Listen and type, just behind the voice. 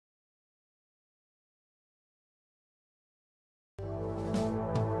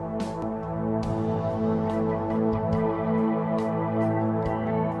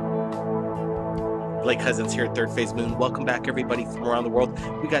Play Cousins here at Third Phase Moon. Welcome back, everybody from around the world.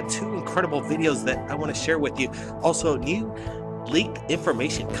 We got two incredible videos that I want to share with you. Also, new leaked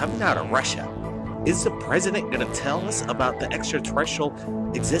information coming out of Russia. Is the president going to tell us about the extraterrestrial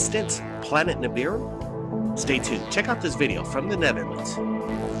existence, planet Nibiru? Stay tuned. Check out this video from the Netherlands.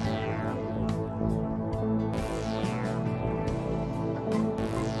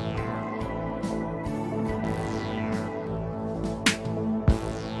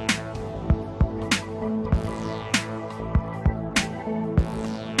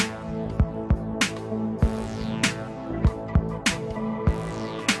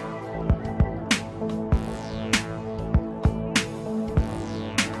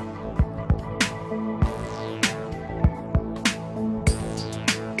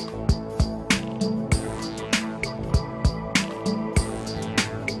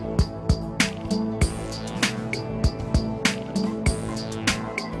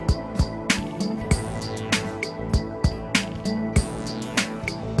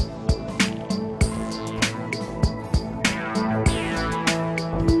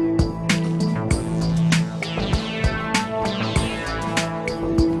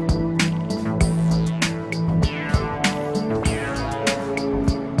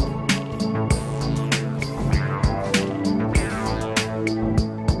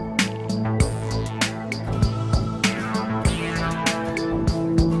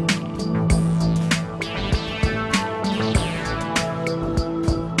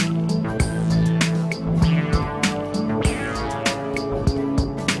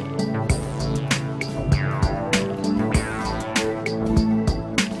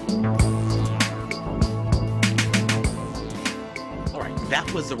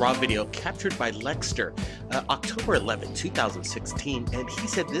 That was the raw video captured by Lexter, October 11, 2016, and he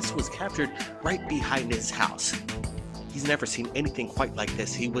said this was captured right behind his house. He's never seen anything quite like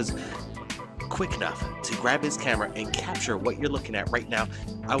this. He was quick enough to grab his camera and capture what you're looking at right now.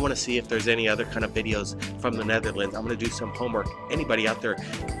 I want to see if there's any other kind of videos from the Netherlands. I'm going to do some homework. Anybody out there,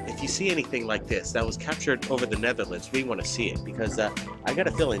 if you see anything like this that was captured over the Netherlands, we want to see it, because I got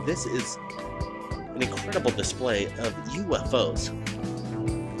a feeling this is an incredible display of UFOs.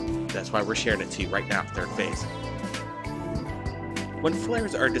 That's why we're sharing it to you right now, Third Phase. When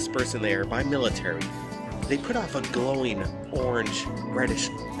flares are dispersed in the air by military, they put off a glowing orange, reddish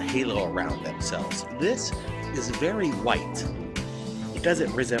halo around themselves. This is very white. It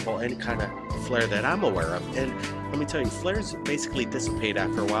doesn't resemble any kind of flare that I'm aware of. And let me tell you, flares basically dissipate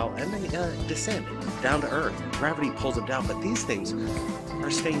after a while and they descend down to Earth. Gravity pulls them down, but these things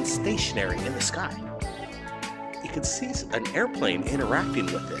are staying stationary in the sky. You can see an airplane interacting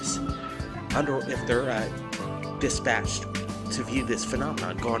with this if they're dispatched to view this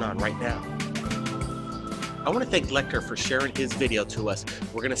phenomenon going on right now. I want to thank Lecter for sharing his video to us.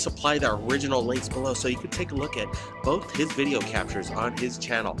 We're going to supply the original links below so you can take a look at both his video captures on his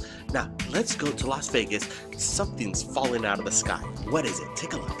channel. Now, let's go to Las Vegas. Something's falling out of the sky. What is it?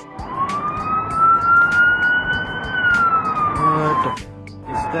 Take a look. What the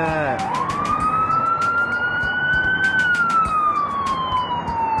is that?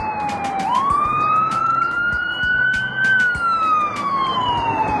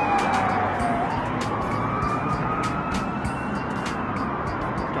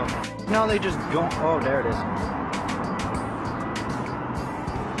 No, they just go. Oh, there it is.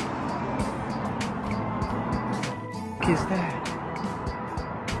 What is that?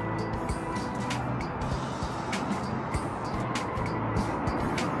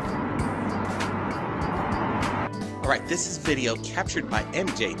 Alright, this is video captured by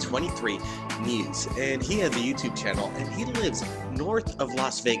MJ23 News, and he has a YouTube channel, and he lives north of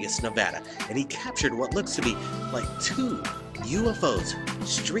Las Vegas, Nevada, and he captured what looks to be like two UFOs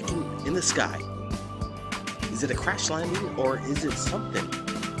streaking in the sky. Is it a crash landing, or is it something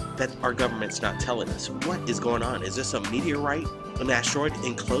that our government's not telling us? What is going on? Is this a meteorite, an asteroid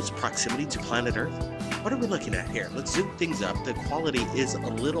in close proximity to planet Earth? What are we looking at here? Let's zoom things up. The quality is a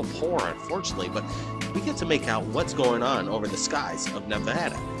little poor, unfortunately, but we get to make out what's going on over the skies of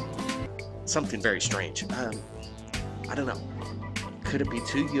Nevada. Something very strange. I don't know. Could it be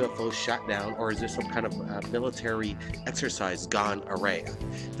two UFOs shot down, or is there some kind of military exercise gone array?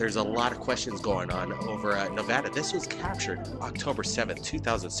 There's a lot of questions going on over Nevada. This was captured October 7th,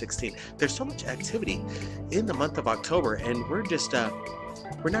 2016. There's so much activity in the month of October, and we're just,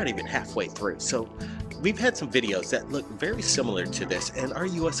 we're not even halfway through. So we've had some videos that look very similar to this, and our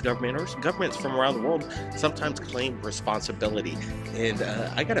U.S. government or governments from around the world sometimes claim responsibility. And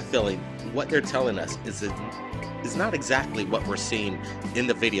I got a feeling what they're telling us is not exactly what we're seeing in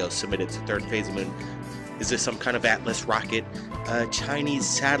the videos submitted to Third Phase Moon. Is this some kind of Atlas rocket, Chinese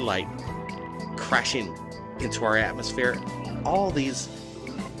satellite crashing into our atmosphere. All these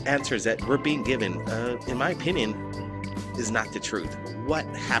answers that we're being given, in my opinion, is not the truth. What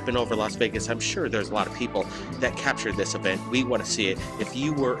happened over Las Vegas? I'm sure there's a lot of people that captured this event. We want to see it. If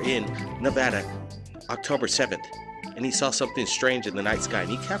you were in Nevada October 7th and you saw something strange in the night sky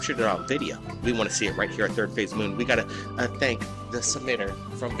and you captured it on video, we want to see it right here at Third Phase Moon. We got to thank the submitter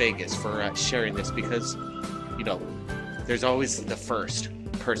from Vegas for sharing this, because, you know, there's always the first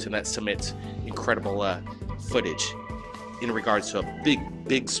person that submits incredible footage in regards to a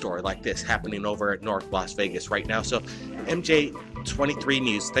big story like this happening over at North Las Vegas right now. So MJ23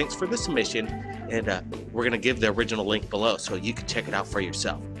 News, thanks for the submission, and we're going to give the original link below so you can check it out for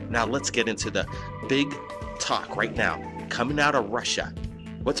yourself. Now let's get into the big talk right now, coming out of Russia.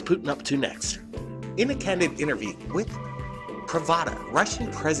 What's Putin up to next? In a candid interview with Pravda,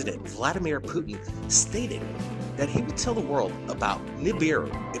 Russian President Vladimir Putin stated that he would tell the world about Nibiru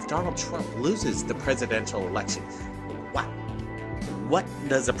if Donald Trump loses the presidential election. Wow. What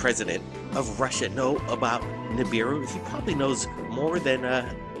does the president of Russia know about Nibiru? He probably knows more than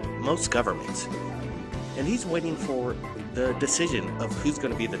most governments. And he's waiting for the decision of who's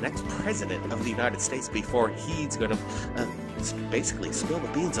going to be the next president of the United States before he's going to basically spill the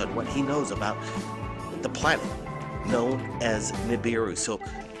beans on what he knows about the planet known as Nibiru. So,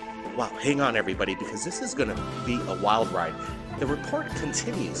 wow, hang on everybody, because this is going to be a wild ride. The report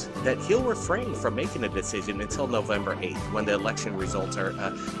continues that he'll refrain from making a decision until November 8th, when the election results are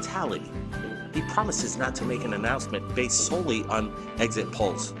tallied. He promises not to make an announcement based solely on exit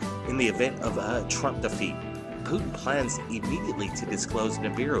polls. In the event of a Trump defeat, Putin plans immediately to disclose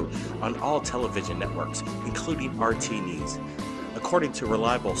Nibiru on all television networks, including RT News. According to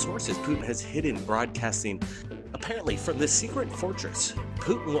reliable sources, Putin has hidden broadcasting apparently from this secret fortress.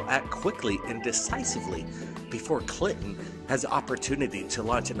 Putin will act quickly and decisively before Clinton has the opportunity to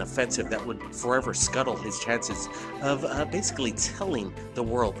launch an offensive that would forever scuttle his chances of basically telling the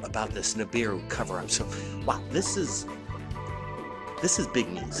world about this Nibiru cover-up. So, wow, this is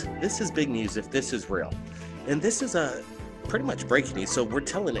big news. This is big news if this is real. And this is pretty much breaking news, so we're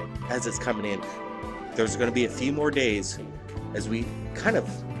telling it as it's coming in. There's going to be a few more days as we kind of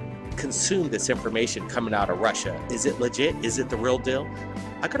consume this information coming out of Russia. Is it legit? Is it the real deal?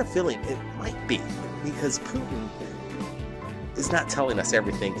 I got a feeling it might be, because Putin is not telling us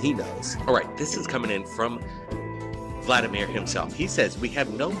everything he knows. All right, this is coming in from Vladimir himself. He says, "We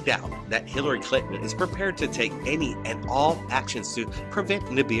have no doubt that Hillary Clinton is prepared to take any and all actions to prevent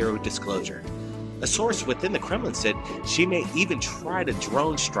Nibiru disclosure." A source within the Kremlin said she may even try to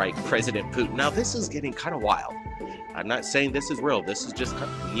drone strike President Putin. Now, this is getting kind of wild. I'm not saying this is real. This is just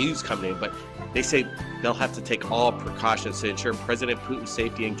news coming in, but they say they'll have to take all precautions to ensure President Putin's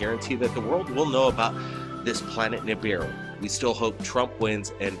safety and guarantee that the world will know about this planet Nibiru. We still hope Trump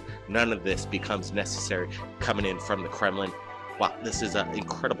wins and none of this becomes necessary, coming in from the Kremlin. Wow, this is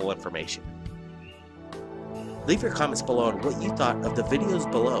incredible information. Leave your comments below on what you thought of the videos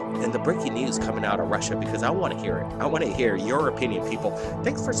below and the breaking news coming out of Russia, because I want to hear it. I want to hear your opinion, people.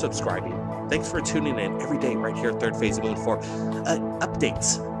 Thanks for subscribing. Thanks for tuning in every day right here at Third Phase Moon for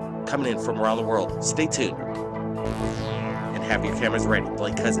updates coming in from around the world. Stay tuned and have your cameras ready.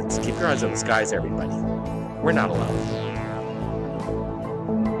 Blake Cousins, keep your eyes on the skies, everybody. We're not alone.